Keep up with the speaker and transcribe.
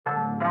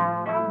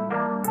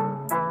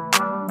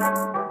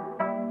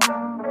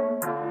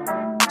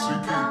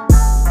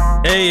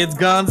Hey, it's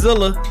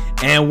Gonzilla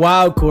and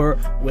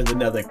Wildcore with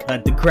another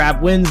Cut the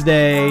Crap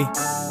Wednesday.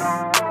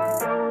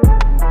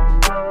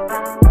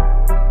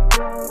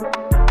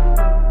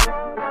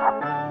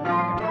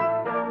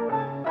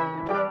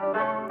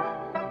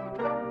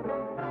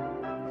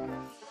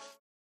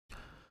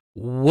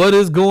 What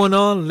is going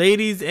on,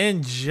 ladies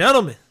and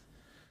gentlemen?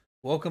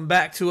 Welcome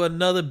back to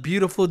another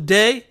beautiful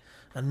day,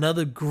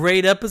 another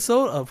great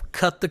episode of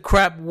Cut the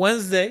Crap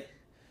Wednesday.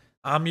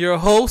 I'm your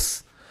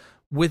host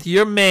with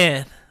your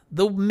man,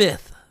 the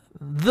myth,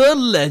 the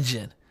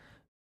legend,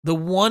 the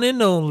one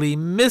and only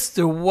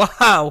Mr.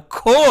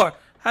 Wildcore.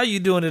 How you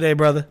doing today,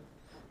 brother?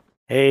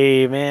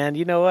 Hey man,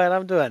 you know what?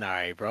 I'm doing all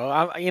right, bro.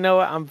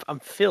 I'm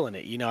feeling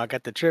it. You know, I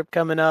got the trip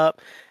coming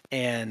up,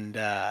 and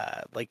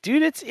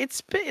dude,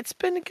 it's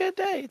been a good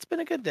day. It's been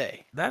a good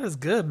day. That is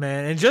good,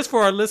 man. And just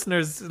for our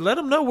listeners, let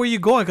them know where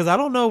you're going, because I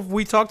don't know if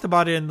we talked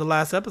about it in the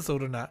last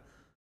episode or not.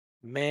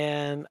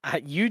 Man,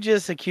 you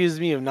just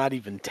accused me of not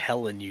even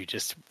telling you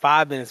just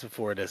 5 minutes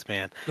before this,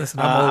 man.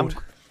 Listen, I'm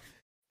old.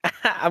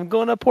 I'm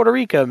going to Puerto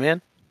Rico,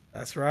 man.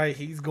 That's right.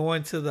 He's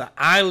going to the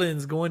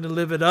islands, going to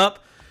live it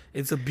up.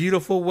 It's a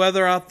beautiful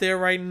weather out there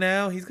right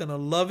now. He's going to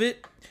love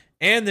it.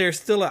 And they're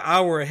still an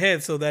hour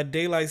ahead, so that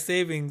daylight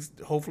savings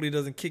hopefully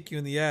doesn't kick you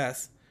in the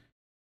ass.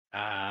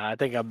 I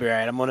think I'll be all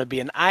right. I'm going to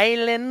be an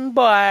island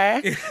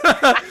boy.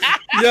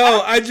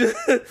 Yo, I just...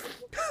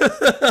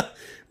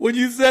 when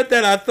you said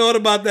that, I thought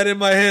about that in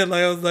my head.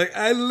 Like, I was like,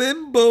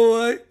 island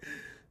boy.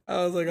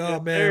 I was like, oh,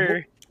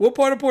 man. What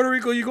part of Puerto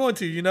Rico are you going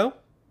to, you know?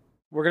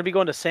 We're going to be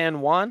going to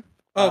San Juan.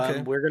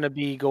 Okay. We're going to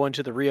be going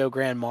to the Rio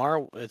Grande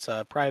Mar. It's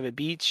a private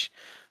beach.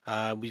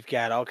 We've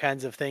got all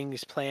kinds of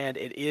things planned.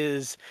 It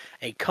is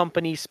a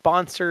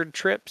company-sponsored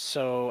trip,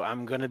 so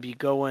I'm going to be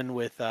going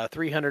with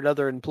 300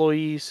 other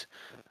employees.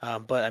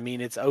 But, I mean,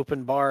 it's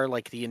open bar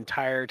like the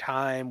entire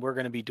time. We're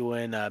going to be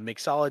doing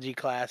mixology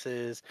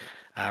classes,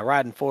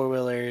 riding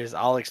four-wheelers,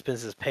 all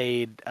expenses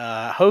paid.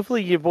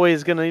 Hopefully your boy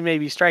is going to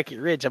maybe strike it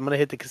rich. I'm going to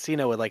hit the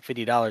casino with like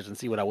 $50 and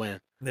see what I win.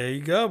 There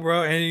you go,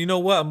 bro. And you know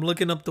what? I'm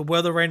looking up the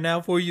weather right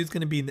now for you. It's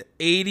going to be in the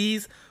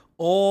 80s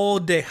all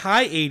day,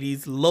 high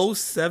 80s, low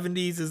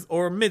 70s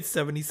or mid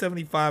 70s,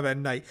 75 at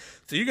night.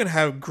 So you're going to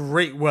have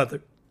great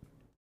weather.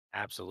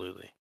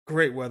 Absolutely.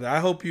 Great weather. I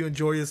hope you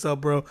enjoy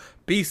yourself, bro.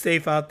 Be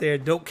safe out there.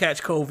 Don't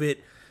catch COVID.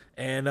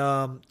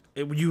 And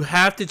you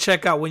have to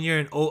check out when you're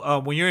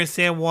in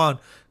San Juan,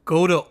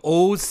 go to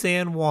Old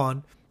San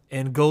Juan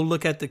and go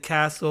look at the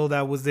castle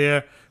that was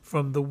there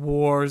from the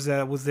wars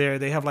that was there.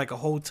 They have like a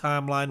whole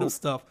timeline of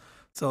stuff.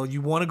 So you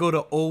want to go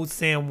to Old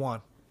San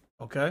Juan.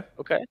 Okay?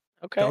 Okay.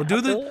 Don't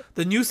do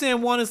the new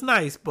San Juan is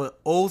nice, but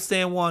Old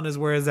San Juan is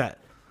where it's at.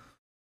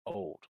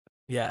 Old.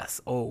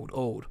 Yes, old.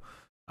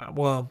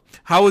 Well,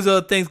 how was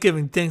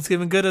Thanksgiving?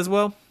 Thanksgiving good as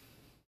well?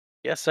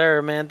 Yes,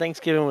 sir, man.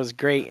 Thanksgiving was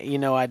great. You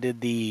know, I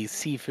did the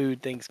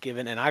seafood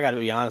Thanksgiving, and I got to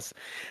be honest,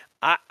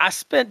 I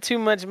spent too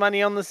much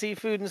money on the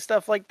seafood and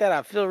stuff like that.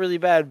 I feel really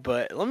bad,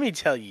 but let me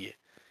tell you,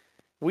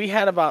 we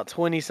had about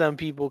 20-some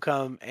people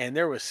come, and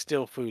there was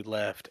still food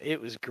left.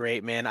 It was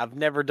great, man. I've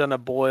never done a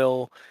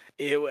boil.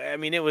 It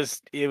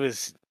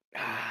was.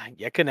 I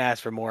couldn't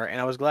ask for more,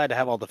 and I was glad to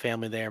have all the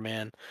family there,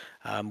 man.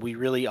 We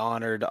really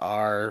honored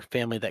our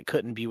family that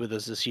couldn't be with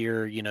us this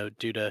year, you know,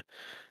 due to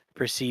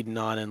proceeding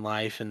on in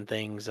life and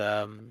things.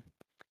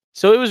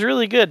 So it was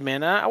really good,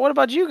 man. What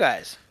about you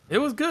guys? It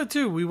was good,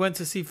 too. We went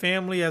to see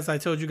family, as I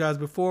told you guys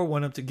before.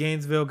 Went up to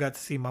Gainesville, got to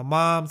see my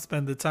mom,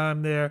 spend the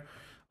time there.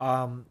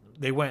 My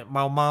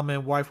mom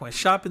and wife went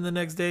shopping the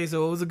next day,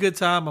 so it was a good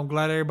time. I'm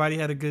glad everybody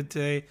had a good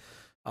day.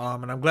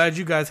 And I'm glad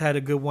you guys had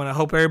a good one. I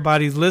hope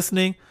everybody's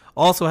listening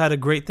also had a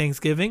great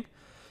Thanksgiving.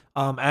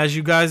 As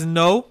you guys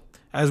know,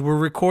 as we're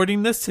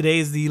recording this, today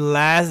is the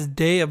last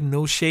day of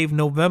No Shave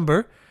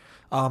November.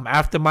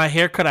 After my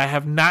haircut, I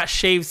have not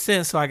shaved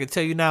since, so I can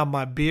tell you now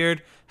my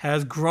beard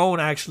has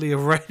grown actually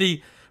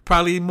already.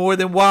 Probably more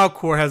than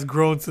Wildcore has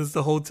grown since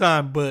the whole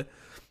time. But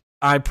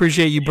I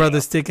appreciate you,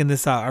 brother, sticking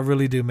this out. I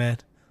really do, man.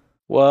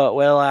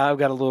 Well, I've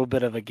got a little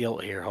bit of a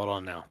guilt here. Hold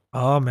on now.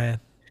 Oh,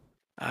 man.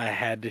 I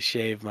had to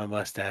shave my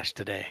mustache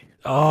today.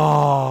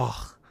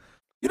 Oh.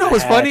 You know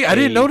what's funny? I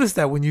didn't notice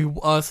that when you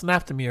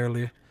snapped at me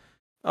earlier.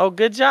 Oh,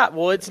 good job.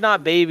 Well, it's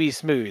not baby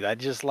smooth.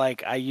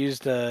 I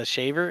used a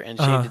shaver and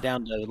shaved it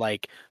down to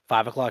like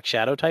 5 o'clock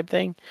shadow type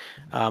thing.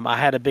 I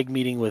had a big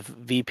meeting with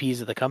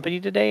VPs of the company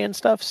today and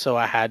stuff, so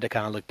I had to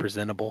kind of look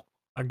presentable.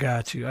 I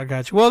got you.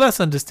 Well, that's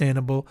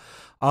understandable.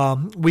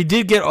 We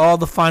did get all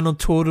the final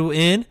total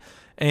in,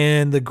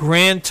 and the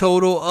grand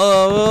total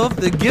of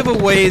the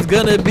giveaway is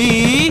going to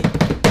be...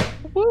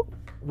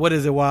 What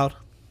is it, Wild?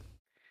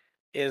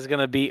 Is going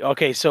to be...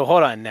 Okay, so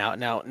hold on now.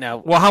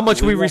 Well, how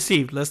much we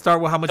received? Let's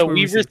start with how much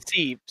we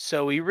received.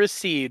 So we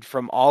received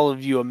from all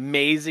of you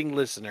amazing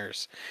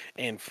listeners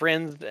and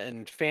friends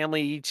and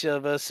family, each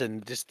of us,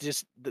 and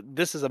just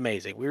this is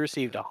amazing. We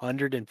received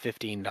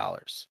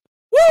 $115.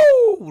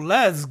 Woo!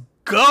 Let's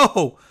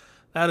go!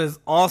 That is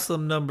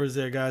awesome numbers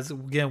there, guys.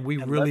 Again, we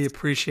really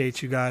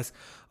appreciate you guys.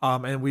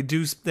 And we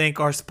do thank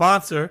our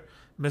sponsor,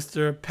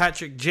 Mr.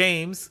 Patrick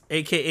James,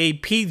 a.k.a.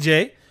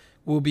 PJ.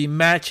 we'll be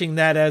matching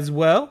that as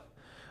well,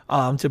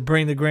 to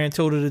bring the grand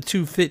total to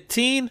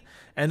 215.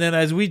 And then,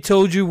 as we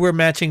told you, we're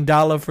matching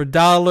dollar for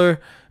dollar,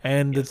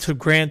 and the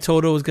grand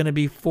total is going to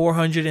be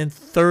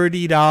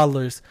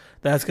 $430.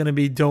 That's going to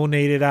be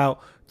donated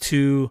out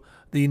to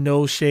the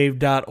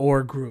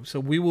noshave.org group. So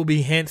we will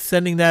be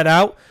sending that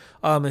out.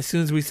 As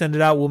soon as we send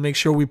it out, we'll make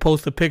sure we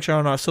post a picture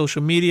on our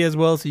social media as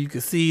well, so you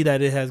can see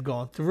that it has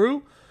gone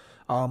through.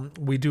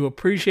 We do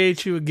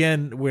appreciate you.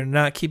 Again, we're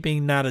not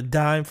keeping not a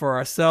dime for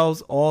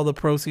ourselves. All the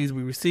proceeds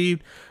we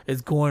received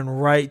is going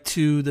right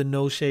to the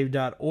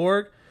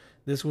noshave.org.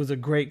 This was a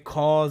great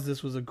cause.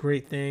 This was a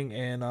great thing.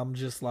 And I'm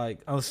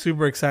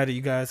super excited.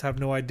 You guys have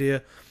no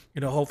idea.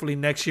 Hopefully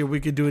next year we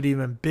could do it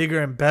even bigger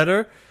and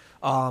better,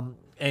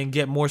 and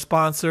get more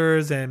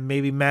sponsors and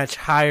maybe match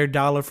higher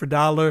dollar for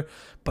dollar.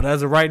 But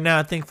as of right now,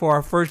 I think for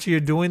our first year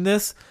doing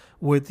this,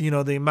 with the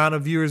amount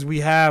of viewers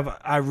we have,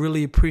 I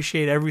really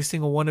appreciate every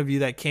single one of you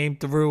that came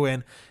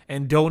through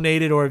and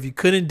donated, or if you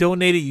couldn't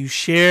donate it, you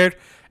shared,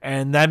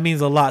 and that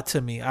means a lot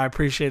to me. I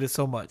appreciate it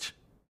so much.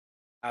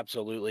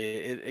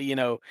 Absolutely.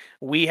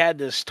 We had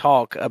this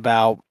talk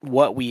about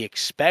what we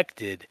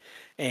expected,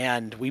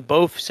 and we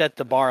both set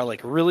the bar like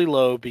really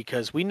low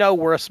because we know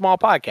we're a small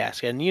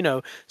podcast,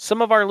 and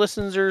some of our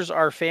listeners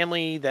are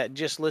family that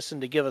just listen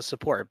to give us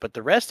support, but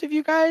the rest of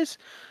you guys,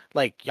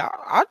 like, yeah,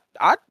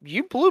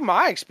 you blew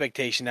my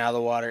expectation out of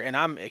the water, and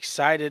I'm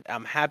excited.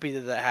 I'm happy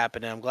that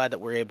happened, and I'm glad that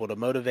we're able to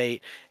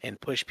motivate and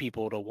push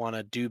people to want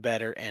to do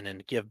better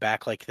and give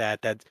back like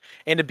that.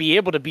 And to be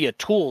able to be a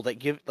tool that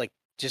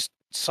just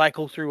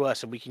cycle through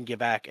us and we can give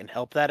back and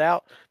help that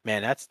out.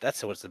 Man,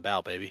 that's what it's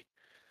about, baby.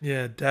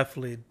 Yeah,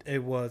 definitely.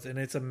 It was, and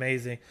it's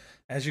amazing.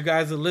 As you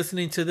guys are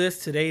listening to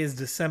this, today is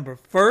December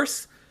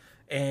 1st,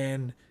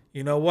 and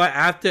you know what?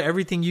 After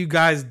everything you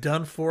guys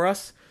done for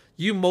us,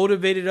 you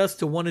motivated us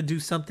to want to do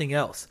something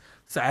else.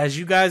 So as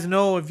you guys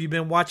know, if you've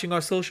been watching our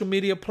social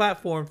media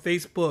platform,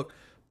 Facebook,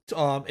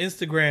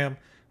 Instagram,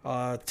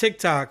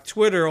 TikTok,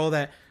 Twitter, all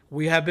that,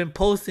 we have been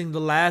posting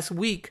the last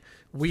week.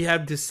 We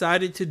have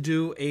decided to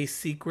do a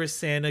Secret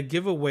Santa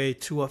giveaway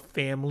to a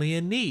family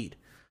in need.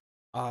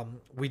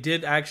 We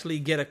did actually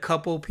get a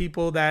couple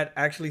people that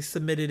actually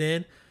submitted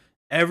in.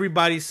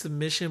 Everybody's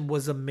submission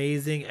was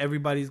amazing.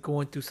 Everybody's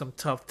going through some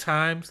tough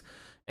times,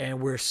 and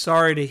we're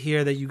sorry to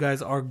hear that you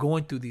guys are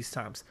going through these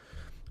times.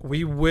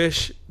 We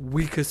wish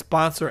we could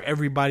sponsor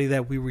everybody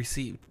that we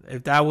received.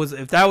 If that was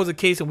the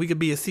case and we could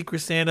be a Secret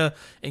Santa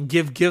and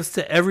give gifts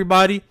to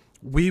everybody,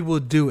 we will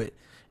do it.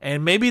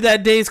 And maybe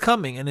that day is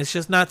coming and it's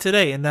just not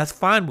today, and that's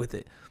fine with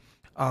it.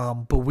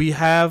 But we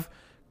have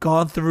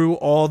gone through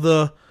all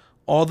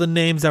the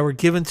names that were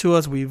given to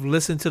us. We've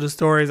listened to the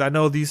stories. I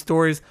know these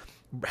stories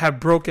have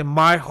broken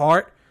my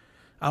heart.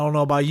 I don't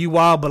know about you,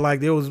 Wild,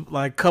 but there was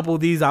a couple of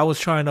these I was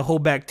trying to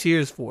hold back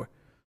tears for.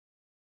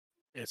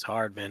 It's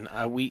hard, man.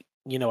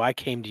 I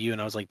came to you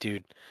and I was like,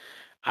 dude,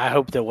 I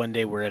hope that one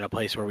day we're in a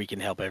place where we can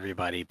help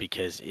everybody,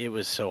 because it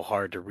was so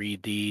hard to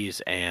read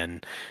these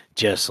and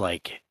just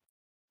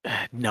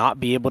not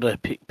be able to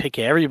pick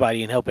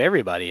everybody and help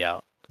everybody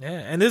out. Yeah,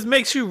 and this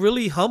makes you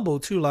really humble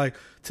too,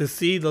 to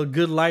see the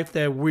good life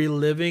that we're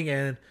living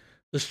and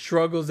the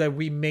struggles that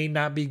we may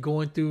not be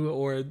going through,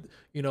 or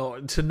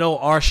to know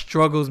our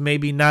struggles may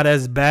be not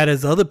as bad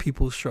as other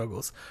people's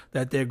struggles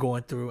that they're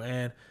going through.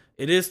 And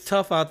it is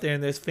tough out there,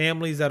 and there's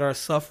families that are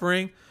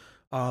suffering.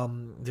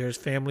 There's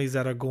families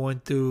that are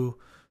going through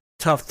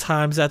tough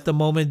times at the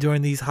moment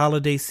during these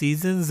holiday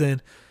seasons,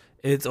 and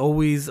it's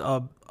always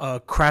a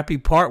crappy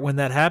part when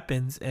that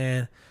happens.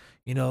 And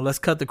let's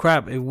cut the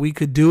crap. If we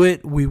could do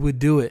it, we would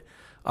do it.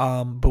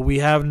 But we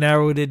have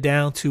narrowed it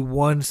down to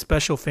one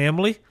special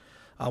family.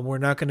 We're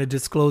not going to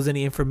disclose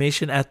any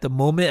information at the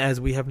moment,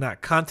 as we have not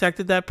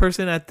contacted that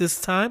person at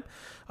this time.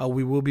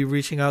 We will be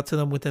reaching out to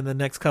them within the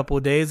next couple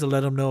of days to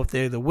let them know if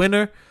they're the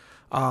winner.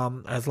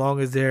 As long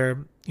as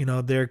they're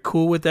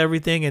cool with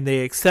everything and they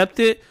accept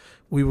it,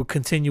 we will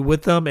continue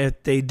with them.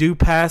 If they do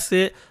pass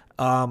it,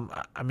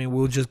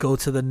 we'll just go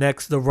to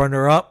the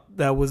runner up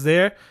that was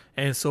there,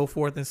 and so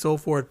forth and so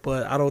forth.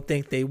 But I don't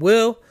think they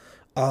will.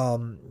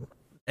 And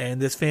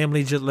this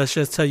family, let's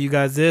just tell you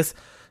guys this.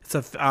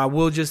 I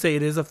will just say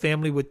it is a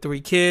family with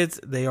 3 kids.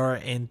 They are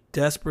in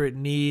desperate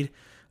need.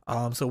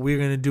 So we're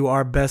going to do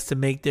our best to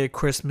make their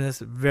Christmas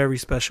very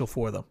special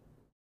for them.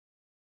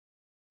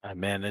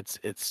 Man,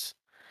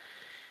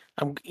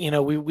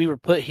 we were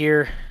put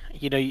here,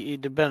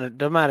 it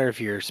don't matter if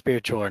you're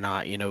spiritual or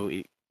not,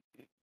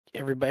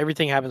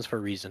 everything happens for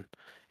a reason.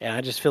 And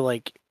I just feel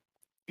like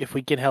if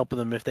we can help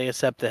them, if they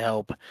accept the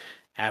help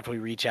after we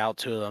reach out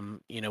to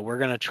them, we're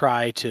going to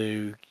try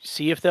to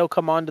see if they'll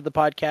come on to the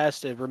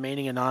podcast,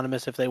 remaining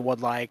anonymous if they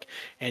would like,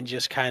 and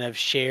just kind of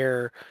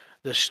share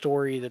the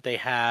story that they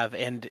have.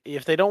 And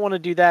if they don't want to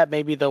do that,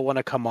 maybe they'll want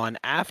to come on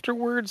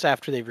afterwards,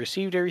 after they've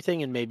received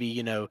everything, and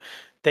maybe,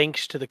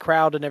 thanks to the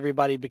crowd and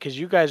everybody, because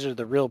you guys are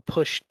the real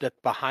push that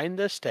behind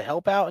this to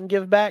help out and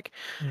give back.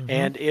 Mm-hmm.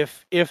 And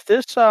if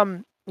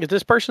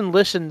this person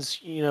listens,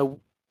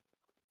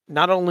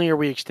 not only are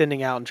we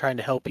extending out and trying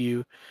to help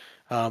you,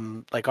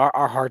 Like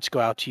our hearts go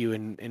out to you,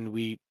 and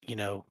we,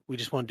 we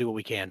just want to do what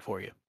we can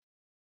for you.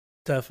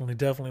 Definitely,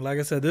 definitely. Like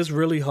I said, this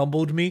really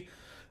humbled me.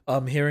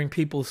 Hearing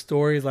people's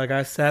stories, like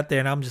I sat there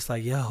and I'm just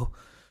like, yo,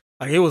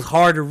 like it was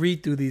hard to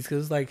read through these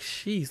because like,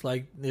 sheesh,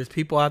 like there's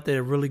people out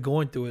there really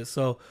going through it.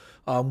 So,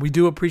 we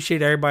do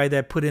appreciate everybody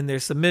that put in their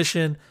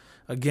submission.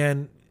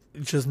 Again,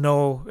 just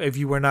know if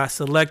you were not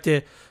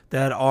selected,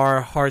 that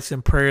our hearts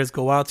and prayers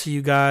go out to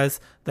you guys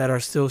that are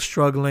still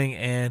struggling,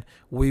 and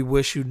we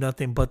wish you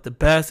nothing but the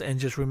best. And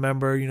just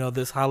remember,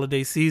 this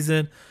holiday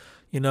season,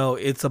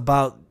 it's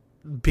about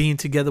being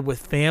together with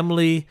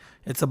family.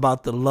 It's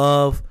about the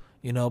love.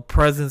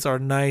 Presents are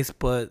nice,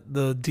 but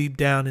the deep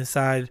down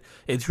inside,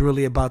 it's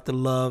really about the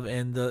love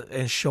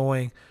and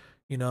showing,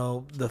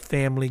 the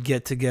family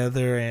get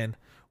together and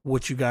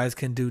what you guys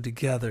can do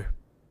together.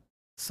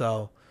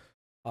 So,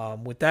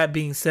 with that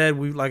being said,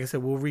 like I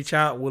said, we'll reach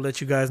out. We'll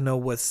let you guys know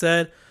what's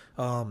said.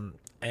 And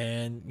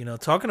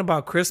talking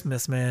about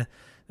Christmas, man,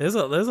 there's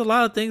a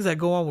lot of things that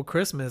go on with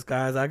Christmas,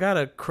 guys. I got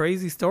a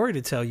crazy story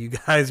to tell you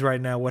guys right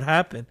now. What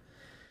happened?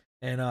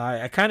 And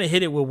I kind of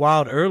hit it with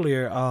Wild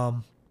earlier.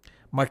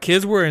 My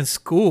kids were in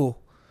school,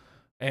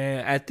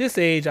 and at this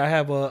age, I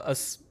have a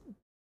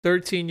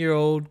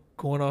 13-year-old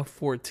going on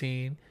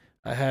 14.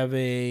 I have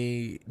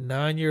a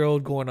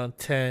 9-year-old going on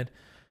 10,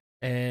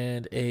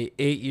 and a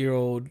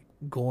 8-year-old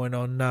going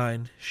on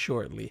 9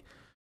 shortly.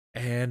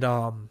 And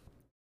the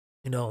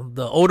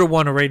older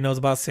one already knows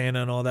about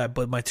Santa and all that,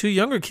 but my two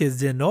younger kids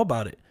didn't know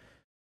about it.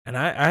 And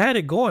I had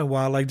it going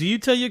wild. Like, do you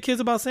tell your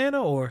kids about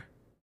Santa, or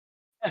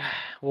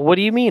Well, what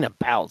do you mean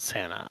about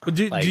Santa?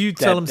 do Like you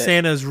tell them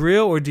Santa is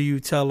real, or do you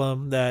tell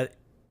them that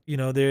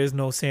there is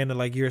no Santa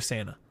like your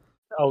Santa?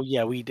 Oh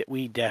yeah, we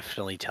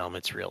definitely tell them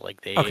it's real.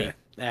 Like they Okay.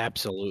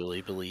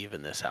 absolutely believe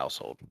in this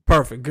household.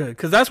 Perfect, good,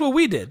 because that's what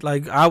we did.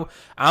 Like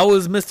I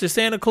was Mr.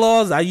 Santa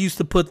Claus. I used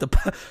to put the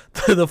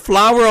the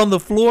flour on the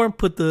floor and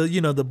put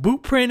the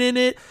boot print in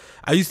it.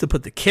 I used to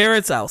put the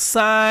carrots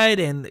outside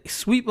and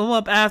sweep them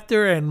up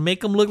after and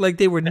make them look like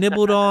they were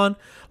nibbled on.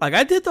 Like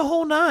I did the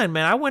whole nine,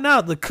 man. I went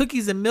out the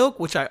cookies and milk,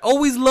 which I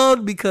always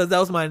loved because that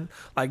was my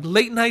like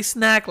late night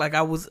snack. Like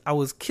I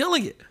was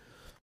killing it.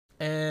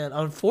 And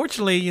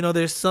unfortunately,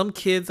 there's some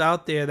kids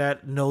out there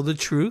that know the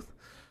truth.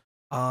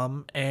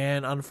 And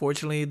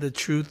unfortunately, the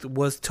truth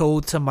was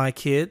told to my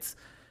kids.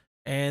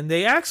 And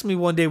they asked me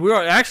one day, we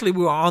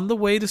were on the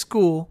way to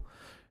school,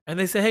 and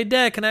they said, "Hey,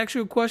 Dad, can I ask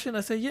you a question?" I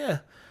said, "Yeah."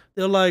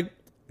 They're like,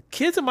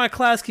 "Kids in my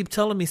class keep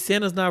telling me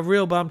Santa's not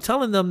real, but I'm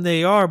telling them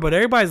they are, but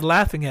everybody's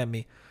laughing at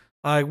me.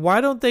 Like, why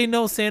don't they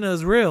know Santa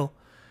is real?"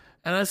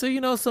 And I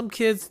said, some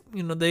kids,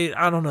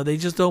 I don't know, they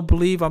just don't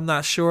believe. I'm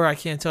not sure. I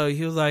can't tell you.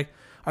 He was like,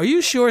 "Are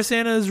you sure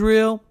Santa is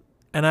real?"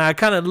 And I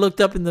kind of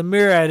looked up in the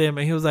mirror at him,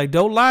 and he was like,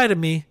 "Don't lie to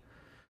me."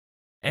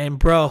 And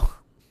bro,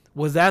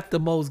 was that the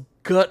most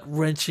gut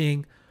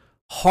wrenching,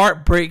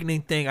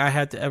 heartbreaking thing I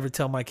had to ever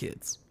tell my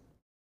kids?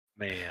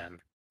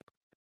 Man,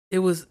 It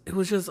was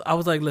just, I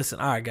was like,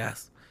 listen, all right,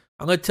 guys,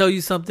 I'm gonna tell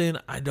you something.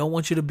 I don't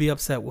want you to be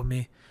upset with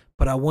me,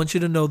 but I want you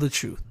to know the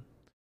truth.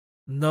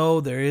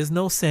 No, there is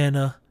no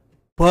Santa,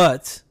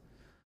 but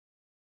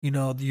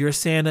your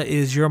Santa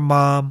is your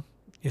mom.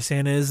 Your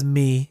Santa is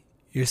me.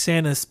 Your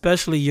Santa,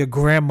 especially your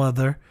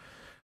grandmother,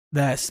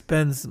 that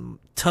spends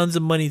tons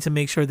of money to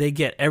make sure they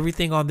get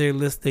everything on their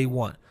list they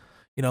want.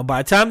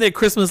 By the time their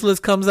Christmas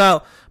list comes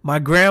out, my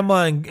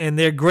grandma and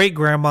their great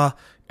grandma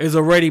is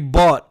already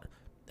bought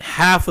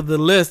half of the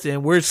list,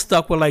 and we're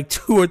stuck with like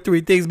 2 or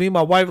 3 things. Me and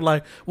my wife are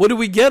like, "What do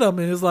we get them?"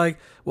 And it's like,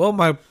 well,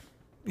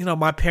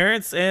 my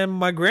parents and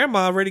my grandma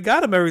already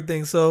got them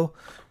everything, so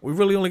we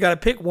really only got to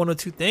pick 1 or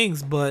 2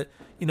 things. But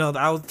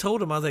told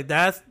them, I was like,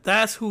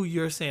 that's who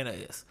your Santa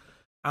is.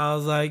 I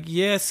was like,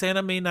 yeah,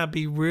 Santa may not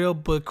be real,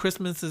 but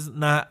Christmas is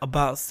not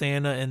about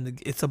Santa,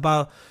 and it's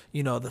about,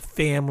 the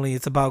family.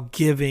 It's about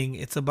giving.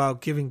 It's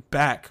about giving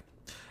back.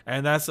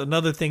 And that's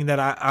another thing that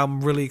I'm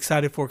really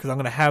excited for, because I'm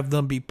going to have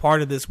them be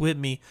part of this with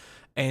me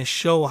and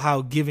show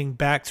how giving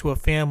back to a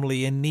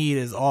family in need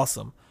is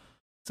awesome.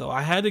 So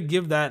I had to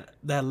give that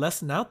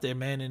lesson out there,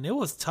 man, and it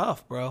was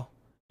tough, bro.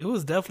 It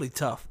was definitely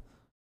tough.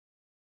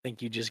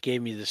 think you just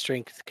gave me the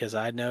strength because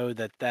I know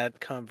that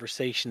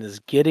conversation is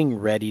getting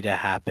ready to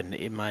happen.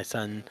 My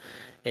son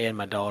and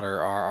my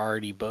daughter are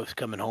already both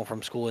coming home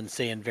from school and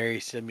saying very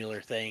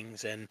similar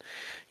things. And,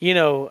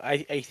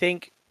 I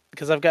think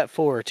because I've got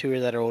four, two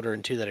that are older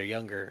and two that are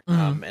younger.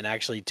 Hmm. And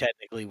actually,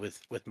 technically,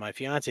 with my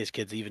fiance's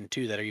kids, even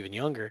two that are even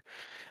younger.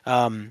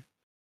 Um,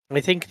 I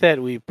think that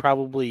we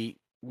probably,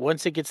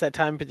 once it gets that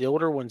time for the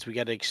older ones, we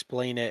got to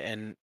explain it.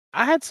 And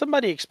I had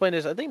somebody explain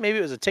this. I think maybe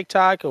it was a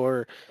TikTok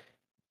or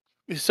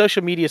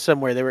social media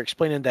somewhere. They were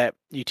explaining that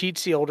you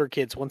teach the older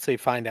kids once they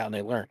find out and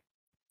they learn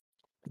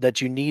that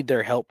you need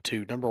their help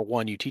to number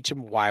one, you teach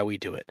them why we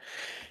do it.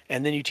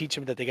 And then you teach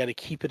them that they got to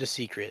keep it a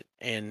secret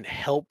and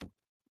help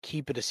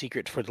keep it a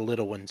secret for the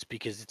little ones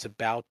because it's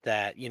about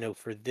that,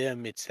 for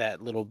them, it's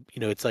that little,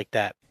 it's like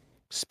that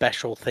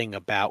special thing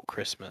about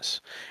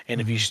Christmas. And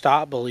if you Hmm.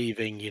 stop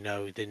believing,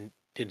 then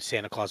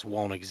Santa Claus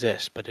won't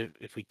exist. But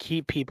if we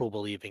keep people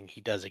believing,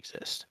 he does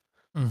exist.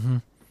 Hmm.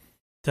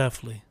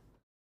 Definitely.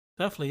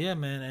 Definitely, yeah,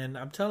 man. And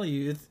I'm telling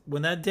you,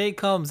 when that day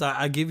comes,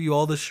 I give you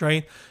all the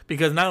strength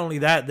because not only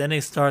that, then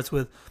it starts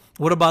with,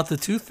 what about the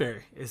tooth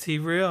fairy? Is he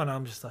real? And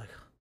I'm just like,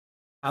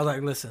 I was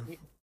like, listen,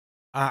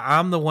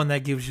 I'm the one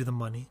that gives you the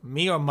money.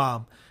 Me or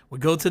mom. We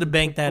go to the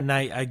bank that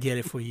night. I get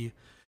it for you.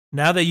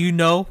 Now that you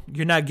know,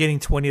 you're not getting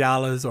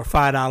 $20 or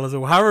 $5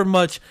 or however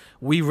much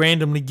we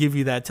randomly give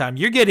you that time.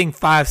 You're getting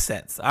 5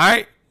 cents. All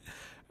right.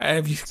 And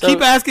if you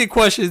keep asking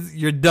questions,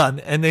 you're done.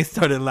 And they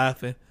started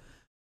laughing.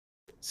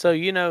 So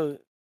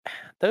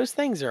those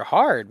things are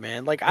hard,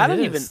 man. Like I It don't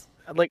even is.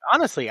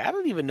 honestly, I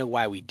don't even know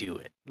why we do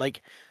it.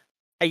 Like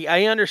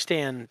I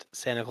understand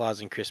Santa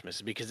Claus and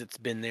Christmas because it's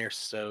been there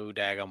so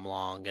daggum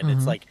long, and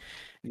it's Mhm. like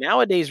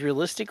nowadays,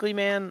 realistically,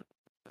 man,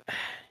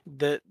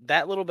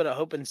 that little bit of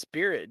hope and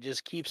spirit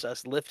just keeps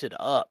us lifted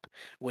up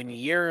when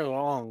year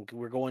long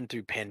we're going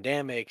through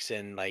pandemics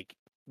and like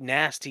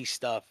nasty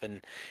stuff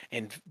and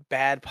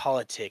bad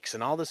politics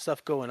and all this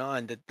stuff going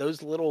on. That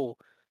those little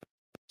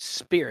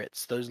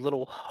spirits, those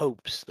little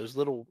hopes, those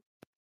little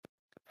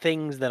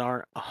things that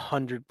aren't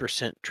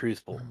 100%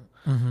 truthful,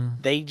 Mhm.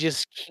 they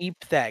just keep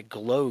that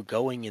glow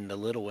going in the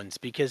little ones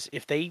because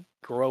if they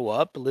grow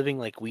up living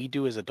like we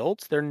do as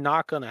adults, they're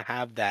not going to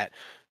have that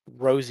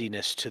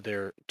rosiness to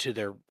their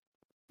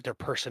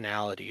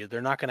personality.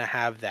 They're not going to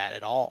have that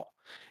at all.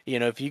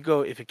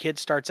 If a kid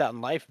starts out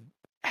in life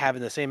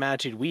having the same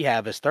attitude we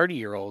have as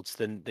 30-year-olds,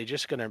 then they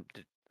just going to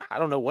I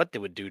don't know what they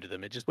would do to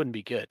them. It just wouldn't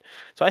be good.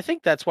 So I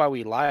think that's why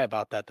we lie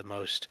about that the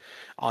most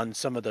on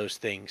some of those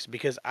things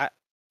because I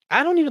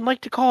don't even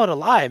like to call it a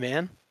lie,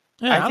 man.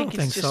 I Yeah, I don't think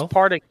it's think just so.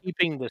 part of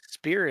keeping the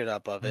spirit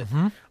up of it.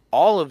 Mhm.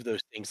 All of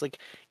those things. Like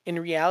in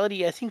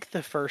reality, I think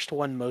the first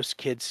one most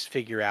kids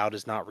figure out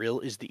is not real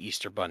is the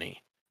Easter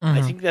bunny.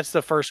 I Mhm. think that's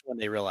the first one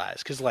they realize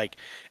because like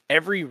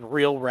every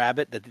real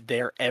rabbit that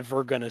they're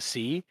ever gonna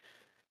see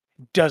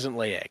doesn't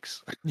lay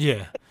eggs.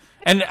 Yeah.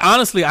 And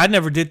honestly, I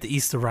never did the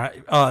Easter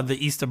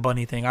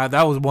bunny thing.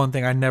 That was one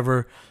thing I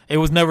never. It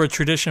was never a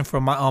tradition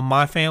for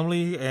my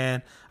family,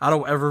 and I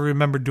don't ever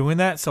remember doing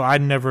that. So I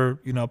never,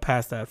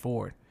 passed that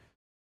forward.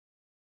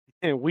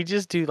 And we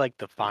just do like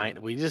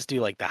we just do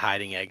like the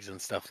hiding eggs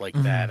and stuff like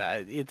Hmm.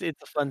 that. It's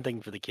a fun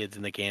thing for the kids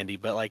and the candy,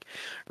 but like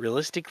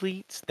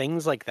realistically,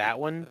 things like that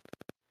one,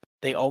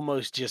 they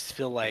almost just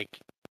feel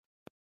like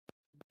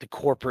the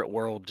corporate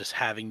world just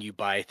having you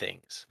buy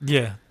things.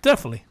 Yeah,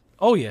 definitely.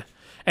 Oh yeah.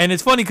 And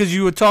it's funny because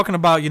you were talking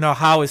about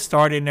how it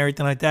started and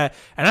everything like that,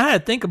 and I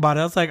had to think about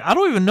it. I was like, I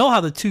don't even know how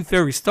the Tooth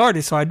Fairy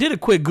started, so I did a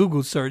quick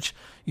Google search.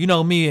 You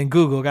know me and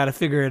Google, got to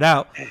figure it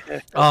out.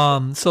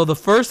 So the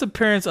first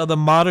appearance of the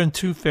modern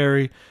Tooth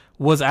Fairy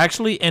was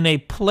actually in a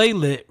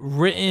playlet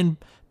written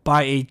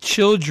by a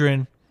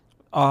children,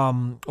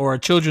 or a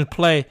children's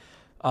play.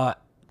 Uh,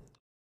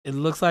 it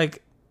looks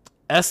like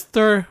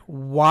Esther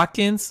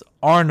Watkins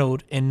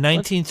Arnold in What?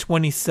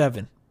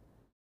 1927.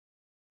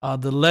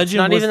 The It's legend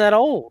not even was, that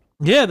old.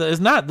 yeah, it's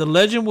not. The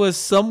legend was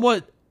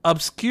somewhat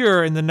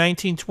obscure in the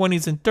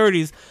 1920s and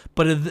 30s,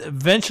 but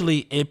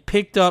eventually it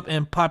picked up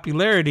in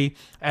popularity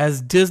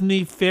as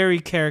Disney fairy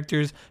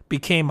characters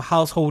became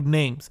household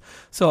names.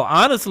 So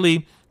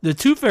honestly, the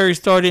Tooth Fairy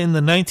started in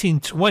the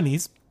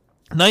 1920s,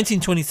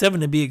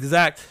 1927 to be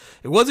exact.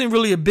 It wasn't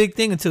really a big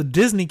thing until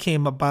Disney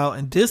came about,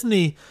 and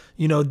Disney,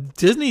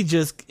 Disney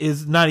just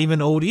is not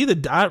even old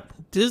either.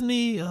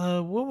 Disney,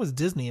 when was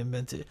Disney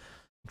invented?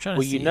 I'm trying to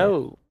Well, see here.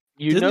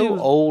 Disney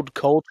was old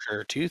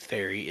culture, Tooth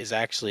Fairy is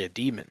actually a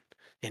demon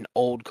in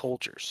old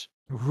cultures.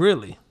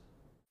 really.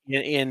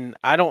 In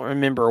I don't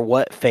remember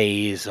what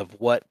phase of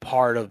what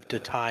part of the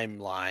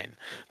timeline,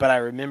 but I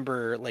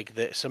remember like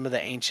some of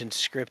the ancient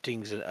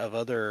scriptings of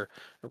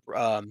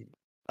um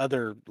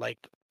other like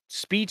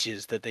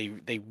speeches that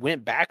they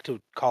went back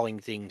to calling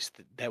things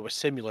that was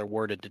similar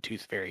worded to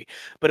Tooth Fairy,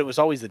 but it was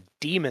always the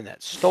demon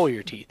that stole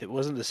your teeth. It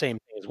wasn't the same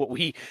thing as what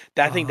we.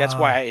 I think that's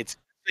Uh, why it's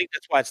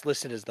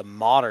listed as the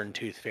modern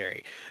Tooth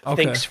Fairy.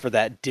 okay. Thanks for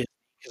that, because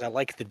I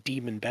like the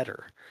demon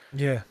better.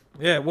 Yeah.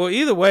 Yeah. Well,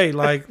 either way,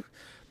 like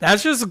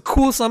that's just a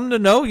cool something to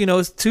know.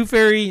 It's Tooth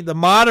Fairy, the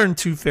modern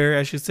Tooth Fairy,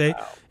 I should say,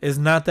 Wow. is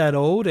not that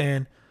old,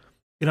 and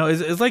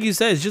it's like you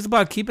said, it's just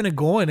about keeping it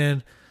going.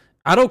 And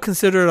I don't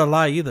consider it a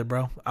lie either,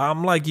 bro.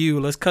 I'm like you.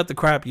 Let's cut the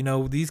crap.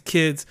 These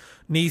kids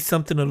need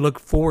something to look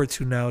forward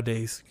to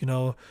nowadays.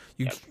 You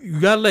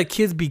gotta let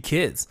kids be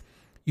kids.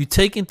 You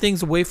taking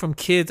things away from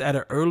kids at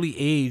an early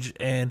age,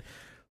 and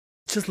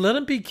just let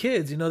them be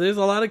kids. There's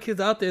a lot of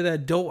kids out there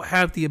that don't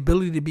have the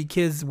ability to be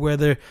kids, where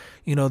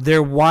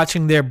they're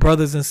watching their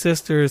brothers and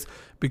sisters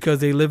because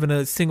they live in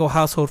a single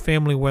household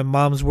family where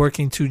mom's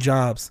working 2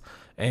 jobs,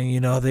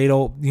 and they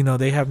don't,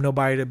 they have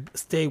nobody to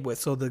stay with,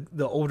 so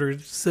the older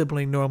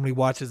sibling normally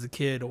watches the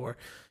kid. Or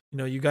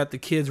you got the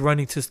kids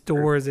running to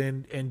stores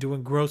and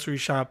doing grocery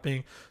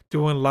shopping,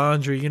 doing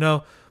laundry.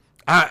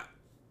 I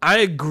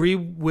agree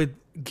with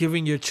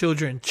giving your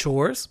children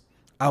chores.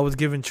 I was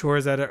given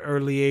chores at an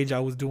early age. I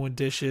was doing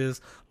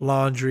dishes,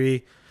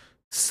 laundry,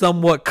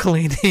 somewhat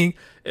cleaning.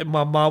 And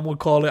my mom would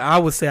call it, I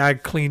would say I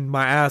cleaned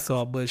my ass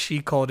off, but she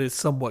called it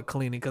somewhat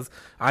cleaning because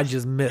I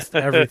just missed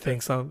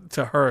everything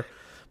to her.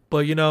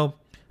 But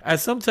And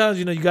sometimes,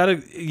 you know, you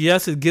gotta.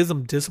 Yes, it gives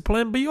them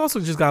discipline, but you also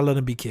just gotta let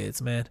them be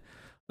kids, man.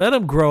 Let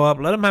them grow up.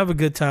 Let them have a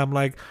good time.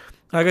 Like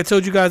I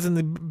told you guys in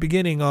the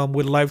beginning,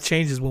 with life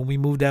changes when we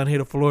moved down here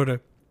to Florida.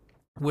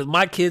 With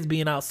my kids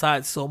being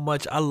outside so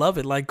much, I love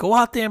it. Like, go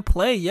out there and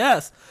play.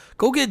 Yes,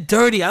 go get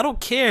dirty. I don't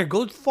care.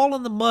 Go fall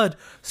in the mud.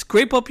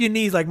 Scrape up your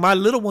knees. Like my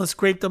little one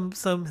scraped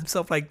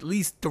himself like at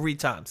least 3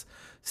 times.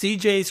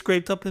 CJ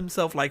scraped up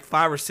himself like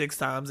 5 or 6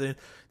 times, and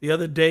the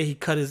other day he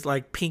cut his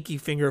like pinky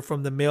finger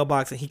from the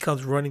mailbox, and he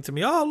comes running to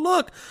me. Oh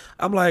look!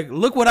 I'm like,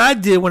 look what I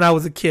did when I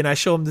was a kid. I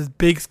show him this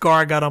big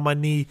scar I got on my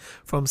knee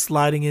from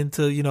sliding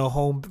into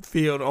home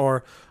field,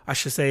 or I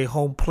should say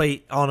home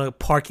plate on a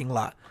parking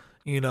lot.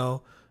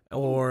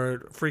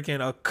 Or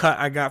freaking a cut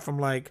I got from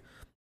like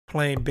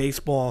playing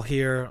baseball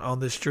here on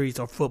the streets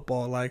or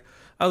football. Like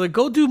I was like,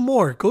 go do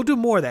more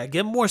of that.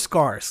 Get more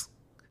scars.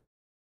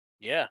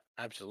 Yeah,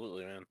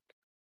 absolutely, man.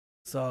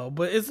 So,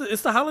 but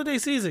it's the holiday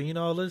season,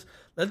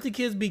 let the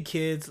kids be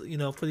kids.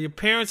 For your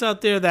parents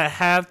out there that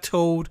have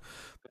told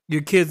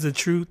your kids the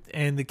truth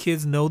and the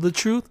kids know the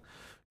truth,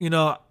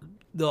 the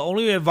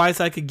only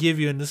advice I could give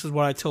you, and this is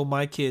what I told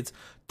my kids,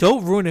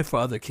 don't ruin it for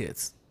other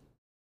kids.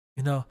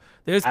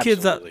 There's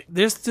Absolutely.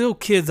 there's still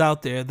kids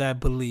out there that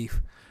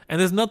believe,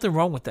 and there's nothing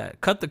wrong with that.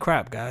 Cut the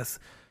crap, guys.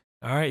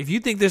 All right, if you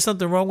think there's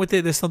something wrong with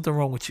it, there's something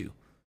wrong with you.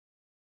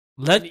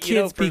 Let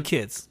kids be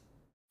kids.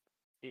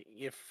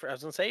 I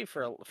was gonna say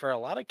for a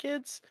lot of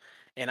kids,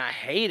 and I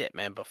hate it,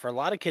 man, but for a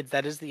lot of kids,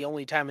 that is the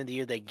only time of the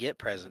year they get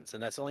presents,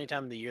 and that's the only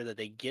time of the year that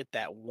they get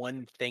that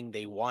one thing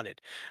they wanted.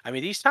 I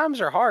mean, these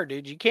times are hard,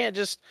 dude. You can't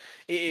just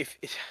if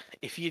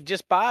you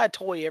just buy a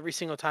toy every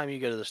single time you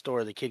go to the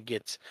store, the kid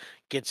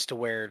gets to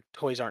where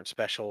toys aren't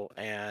special,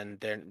 and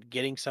they're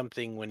getting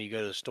something when you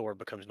go to the store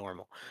becomes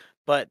normal.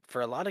 But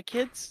for a lot of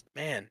kids,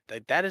 man,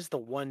 that is the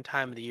one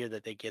time of the year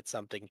that they get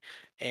something,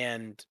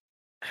 and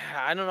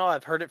I don't know.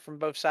 I've heard it from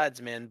both sides,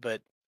 man,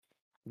 but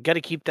got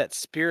to keep that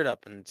spirit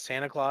up in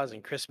Santa Claus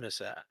and Christmas.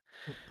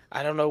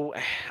 I don't know.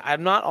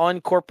 I'm not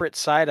on corporate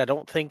side. I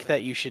don't think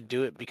that you should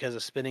do it because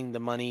of spending the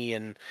money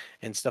and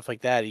stuff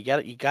like that.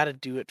 You got to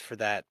do it for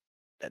that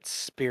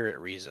spirit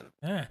reason.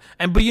 Yeah.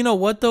 But you know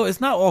what though?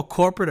 It's not all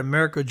corporate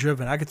America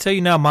driven. I can tell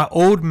you now, my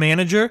old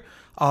manager,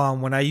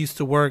 when I used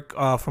to work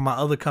for my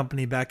other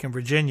company back in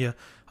Virginia,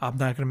 I'm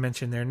not going to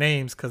mention their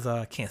names because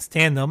I can't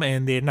stand them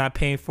and they're not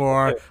paying for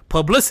our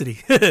publicity.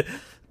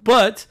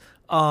 But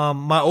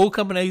my old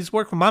company I used to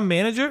work for, my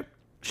manager,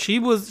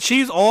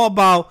 she's all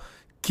about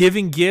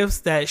giving gifts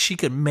that she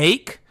could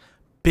make,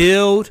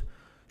 build.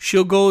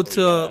 She'll go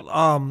to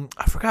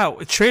I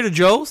forgot, Trader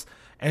Joe's,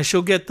 and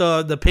she'll get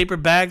the paper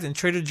bags, and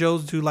Trader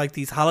Joe's do like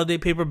these holiday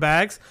paper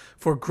bags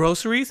for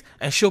groceries,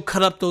 and she'll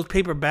cut up those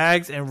paper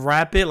bags and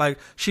wrap it. Like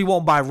she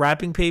won't buy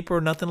wrapping paper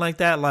or nothing like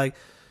that. Like,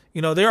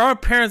 there are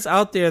parents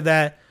out there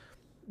that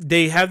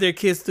they have their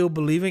kids still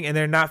believing, and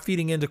they're not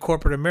feeding into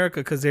corporate America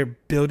because they're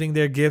building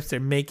their gifts,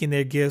 they're making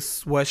their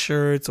gifts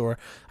sweatshirts, or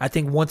I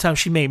think one time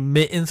she made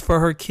mittens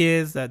for her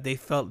kids that they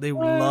felt they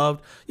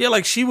loved. Yeah,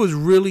 like she was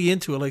really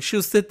into it. Like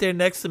she'll sit there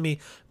next to me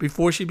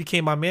before she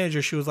became my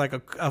manager. She was like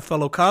a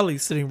fellow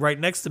colleague sitting right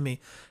next to me,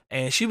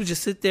 and she would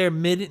just sit there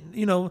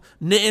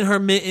knitting her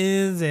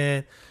mittens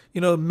and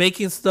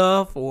making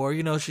stuff, or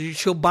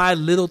she'll buy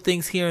little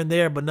things here and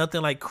there, but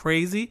nothing like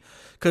crazy.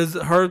 Because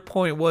her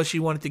point was she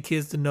wanted the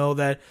kids to know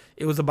that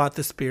it was about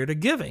the spirit of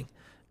giving.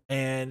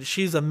 And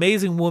she's an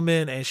amazing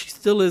woman, and she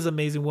still is an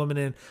amazing woman.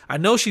 And I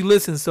know she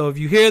listens, so if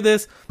you hear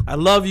this, I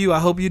love you. I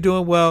hope you're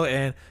doing well,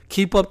 and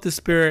keep up the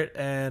spirit.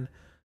 And,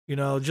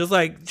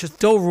 just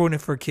don't ruin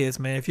it for kids,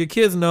 man. If your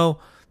kids know,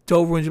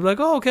 don't ruin it. You're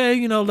like, oh,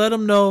 okay, let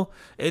them know.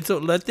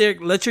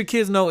 Let your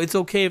kids know it's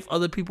okay if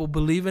other people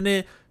believe in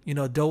it.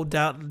 Don't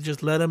doubt.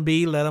 Just let them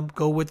be. Let them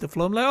go with the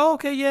flow. I'm like, oh,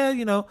 okay,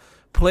 yeah,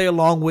 play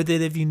along with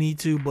it if you need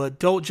to, but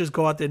don't just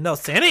go out there. No,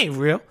 Santa ain't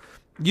real.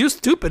 You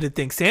stupid to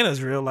think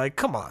Santa's real. Like,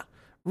 come on.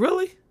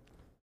 Really?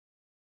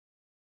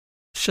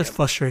 It's just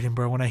frustrating,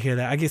 bro, when I hear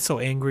that. I get so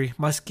angry.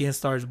 My skin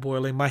starts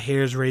boiling. My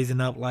hair's raising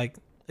up. Like,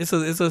 it's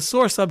a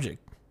sore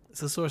subject.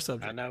 It's a sore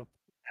subject. I know.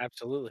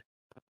 Absolutely.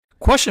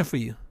 Question for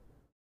you.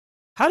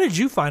 How did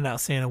you find out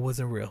Santa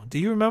wasn't real? Do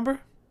you remember?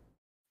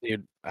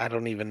 Dude, I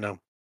don't even know.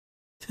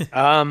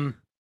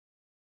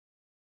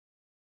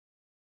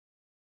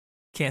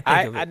 Can't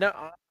think of it. I know.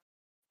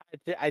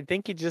 I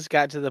think it just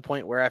got to the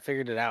point where I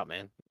figured it out,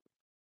 man.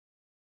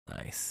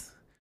 Nice.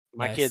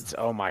 My Nice. kids,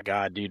 oh my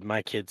god, dude,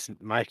 my kids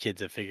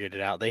have figured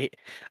it out.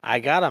 I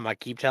got them. I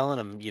keep telling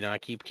them, I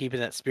keep keeping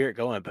that spirit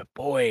going. But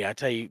boy, I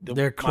tell you,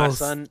 They're close.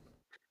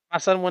 My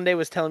son one day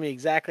was telling me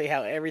exactly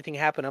how everything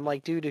happened. I'm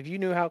like, dude, if you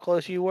knew how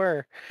close you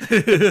were.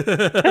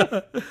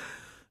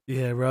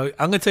 Yeah, bro.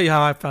 I'm gonna tell you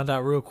how I found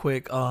out real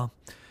quick.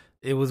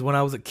 It was when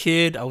I was a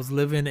kid. I was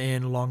living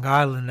in Long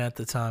Island at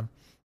the time,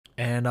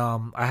 and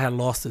I had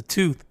lost a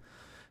tooth.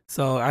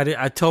 So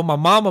I told my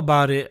mom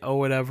about it or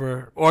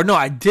whatever. Or no,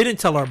 I didn't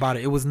tell her about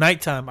it. It was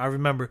nighttime. I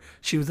remember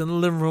she was in the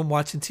living room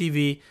watching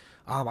TV.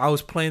 I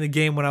was playing the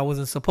game when I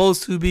wasn't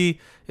supposed to be.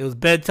 It was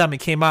bedtime.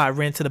 It came out. I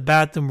ran to the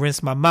bathroom,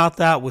 rinsed my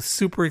mouth out, was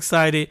super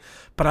excited,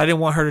 but I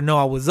didn't want her to know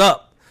I was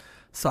up.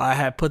 So I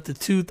had put the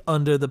tooth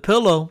under the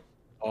pillow.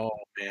 Oh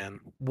man.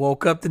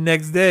 Woke up the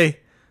next day,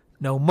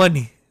 no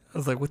money. I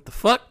was like, what the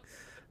fuck?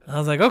 I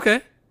was like,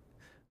 okay,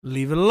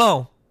 leave it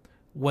alone.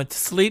 Went to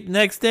sleep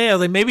next day. I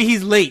was like, maybe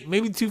he's late.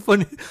 Maybe Tooth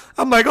Fairy.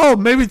 I'm like, oh,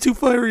 maybe Tooth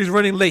Fairy is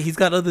running late. He's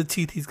got other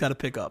teeth he's got to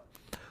pick up.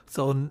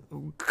 So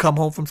come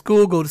home from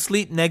school, go to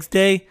sleep. Next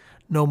day,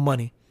 no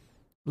money.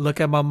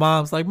 Look at my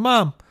mom's like,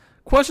 Mom,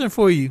 question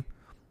for you.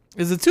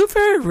 Is the Tooth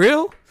Fairy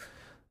real?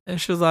 And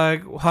she was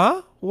like,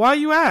 huh? Why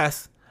you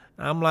ask?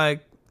 And I'm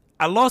like,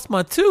 I lost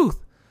my tooth.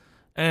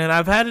 And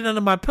I've had it under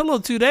my pillow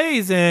 2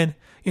 days. And,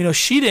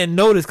 she didn't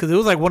notice because it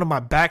was like one of my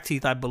back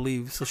teeth, I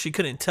believe. So she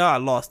couldn't tell I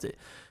lost it.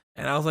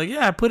 And I was like,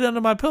 yeah, I put it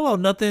under my pillow.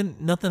 Nothing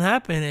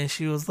happened. And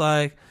she was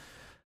like,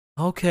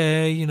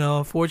 okay,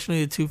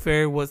 unfortunately the Tooth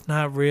Fairy was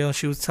not real.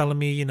 She was telling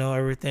me,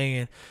 everything.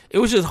 And it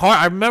was just hard.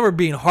 I remember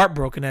being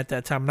heartbroken at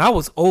that time. And I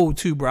was old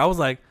too, bro. I was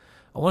like,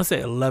 I want to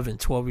say 11,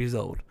 12 years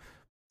old.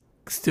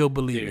 Still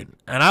believing.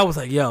 And I was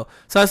like, yo.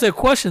 So I said,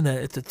 question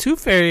that. If the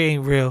Tooth Fairy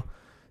ain't real,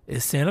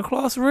 is Santa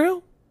Claus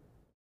real?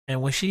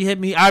 And when she hit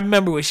me, I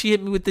remember when she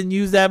hit me with the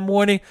news that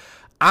morning,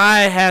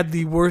 I had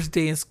the worst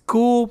day in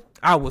school.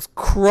 I was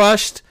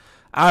crushed.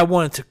 I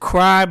wanted to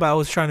cry, but I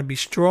was trying to be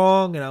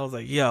strong. And I was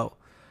like, yo,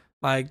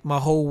 like my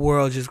whole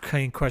world just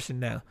came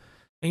crushing down.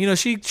 And,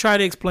 she tried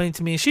to explain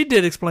to me, and she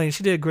did explain.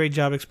 She did a great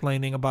job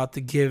explaining about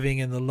the giving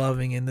and the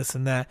loving and this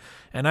and that.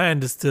 And I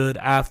understood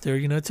after,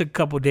 it took a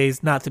couple of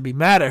days not to be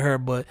mad at her,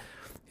 but,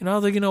 I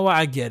was like, you know what?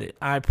 I get it.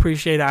 I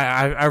appreciate it.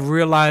 I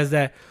realized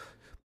that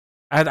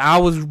I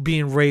was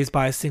being raised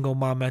by a single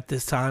mom at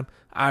this time.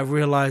 I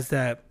realized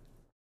that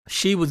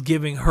she was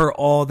giving her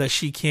all that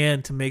she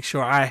can to make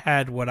sure I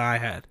had what I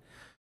had.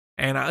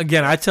 And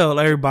again, I tell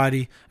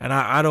everybody, and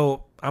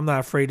I'm not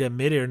afraid to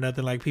admit it or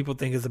nothing. Like people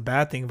think it's a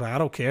bad thing, but I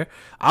don't care.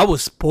 I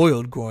was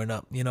spoiled growing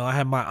up. I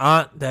had my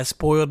aunt that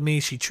spoiled me.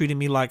 She treated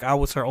me like I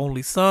was her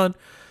only son.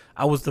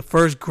 I was the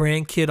first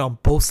grandkid on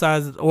both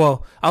sides.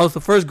 Well, I was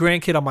the first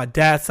grandkid on my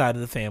dad's side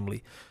of the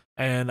family.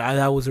 And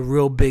that was a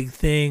real big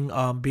thing,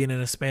 being in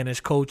a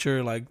Spanish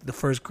culture. Like the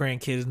first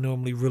grandkid is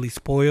normally really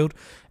spoiled.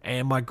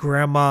 And my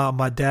grandma on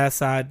my dad's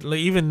side, like,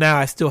 even now,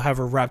 I still have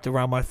her wrapped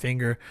around my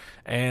finger.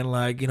 And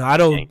like, I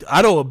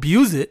don't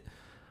abuse it,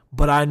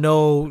 but I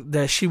know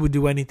that she would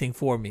do anything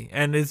for me.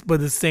 And it's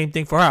the same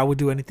thing for her. I would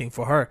do anything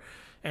for her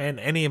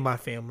and any of my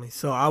family.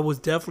 So I was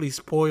definitely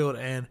spoiled.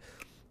 And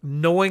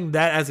knowing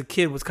that as a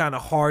kid was kind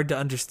of hard to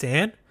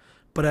understand.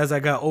 But as I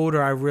got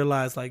older, I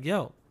realized like,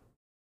 yo,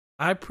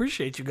 I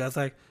appreciate you guys.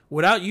 Like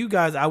without you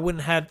guys, I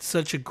wouldn't have had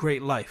such a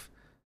great life.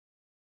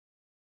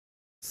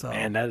 So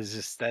Man, that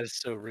is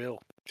so real.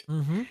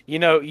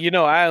 Mm-hmm.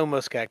 I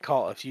almost got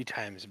caught a few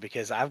times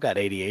because I've got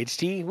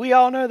ADHD. We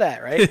all know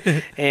that,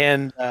 right?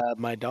 And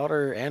my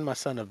daughter and my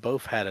son have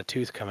both had a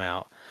tooth come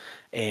out,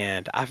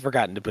 and I've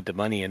forgotten to put the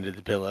money into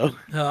the pillow.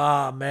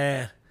 Oh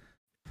man,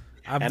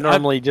 I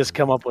normally just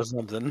come up with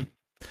something.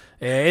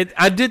 Yeah,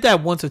 I did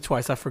that once or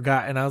twice. I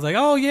forgot, and I was like,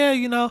 oh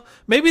yeah,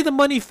 maybe the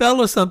money fell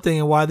or something,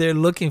 and while they're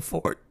looking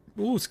for it.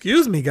 Ooh,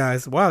 excuse me,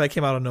 guys. Wow, that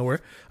came out of nowhere.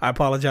 I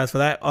apologize for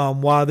that.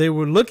 While they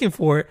were looking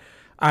for it,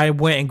 I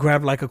went and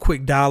grabbed like a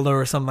quick $1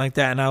 or something like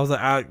that, and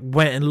I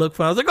went and looked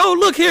for it. I was like, oh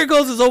look, here it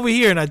goes, it's over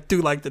here, and I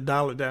threw like the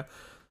 $1 down.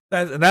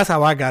 That's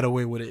how I got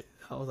away with it.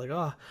 I was like,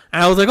 oh,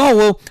 and I was like, oh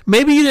well,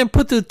 maybe you didn't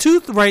put the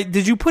tooth right.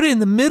 Did you put it in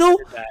the middle?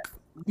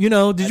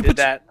 Did you put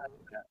that?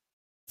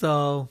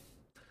 So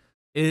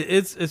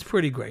it's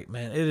pretty great,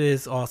 man. It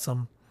is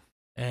awesome,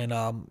 and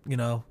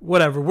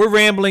whatever. We're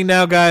rambling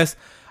now, guys.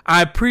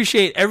 I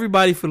appreciate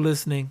everybody for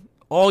listening.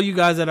 All you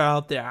guys that are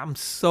out there, I'm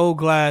so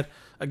glad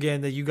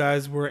again that you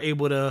guys were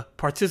able to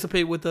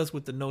participate with us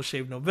with the No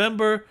Shave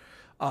November.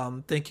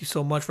 Thank you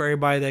so much for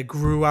everybody that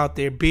grew out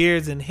their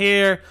beards and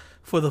hair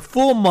for the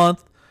full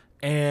month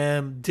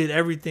and did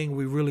everything.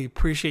 We really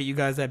appreciate you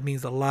guys. That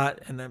means a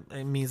lot, and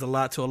it means a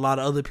lot to a lot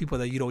of other people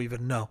that you don't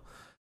even know.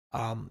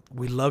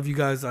 We love you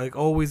guys like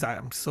always.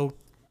 I'm so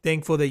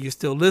thankful that you're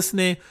still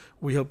listening.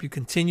 We hope you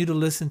continue to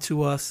listen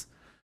to us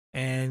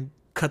and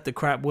cut the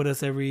crap with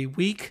us every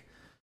week.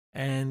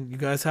 And you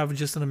guys have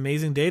just an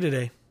amazing day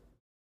today.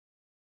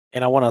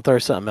 And I want to throw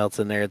something else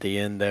in there at the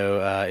end,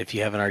 though, if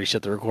you haven't already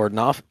shut the recording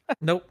off.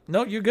 Nope,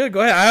 you're good. Go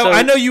ahead.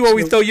 I know you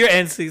always throw your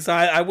NC, so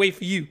I wait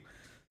for you.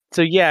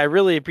 So, yeah, I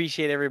really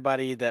appreciate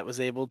everybody that was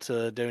able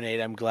to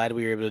donate. I'm glad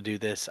we were able to do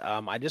this.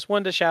 I just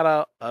wanted to shout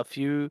out a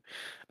few.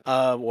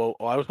 I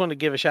just wanted to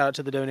give a shout out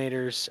to the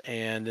donators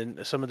and then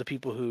some of the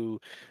people who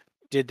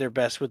did their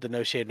best with the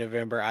No Shave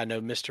November. I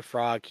know Mr.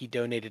 Frog, he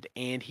donated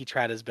and he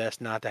tried his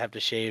best not to have to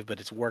shave, but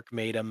his work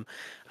made him.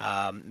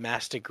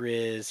 Master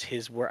Grizz,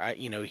 his work,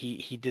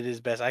 he did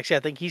his best. Actually, I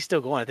think he's still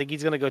going. I think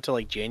he's going to go till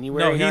like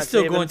January. No, he's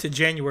still going to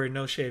January,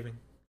 no shaving.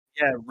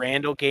 Yeah,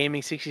 Randall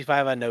Gaming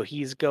 65. I know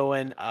he's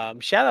going.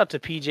 Shout out to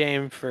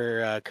PJ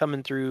for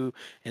coming through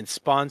and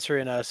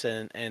sponsoring us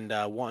and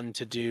wanting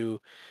to do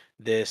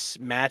this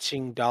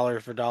matching dollar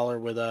for dollar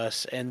with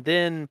us. And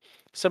then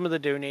some of the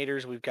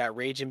donators, we've got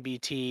Rage and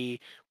BT,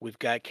 we've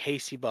got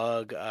Casey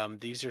Bug.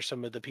 These are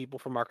some of the people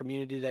from our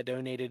community that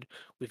donated.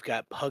 We've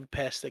got Pug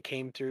Pest that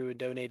came through and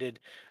donated.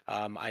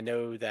 I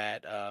know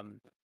that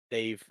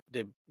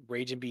the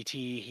Rage and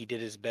BT, he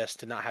did his best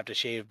to not have to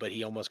shave, but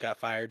he almost got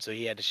fired, so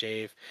he had to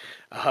shave.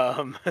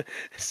 Um,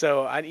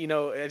 so I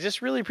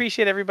just really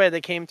appreciate everybody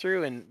that came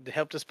through and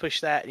helped us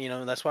push that.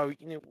 That's why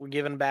we're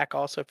giving back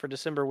also for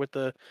December with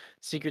the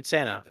Secret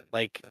Santa.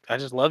 Like, I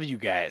just love you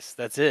guys.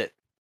 That's it.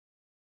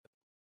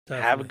 Have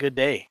a Definitely. good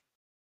day.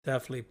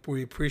 Definitely.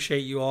 We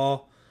appreciate you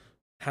all.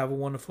 Have a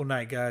wonderful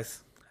night,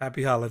 guys.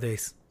 Happy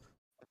holidays.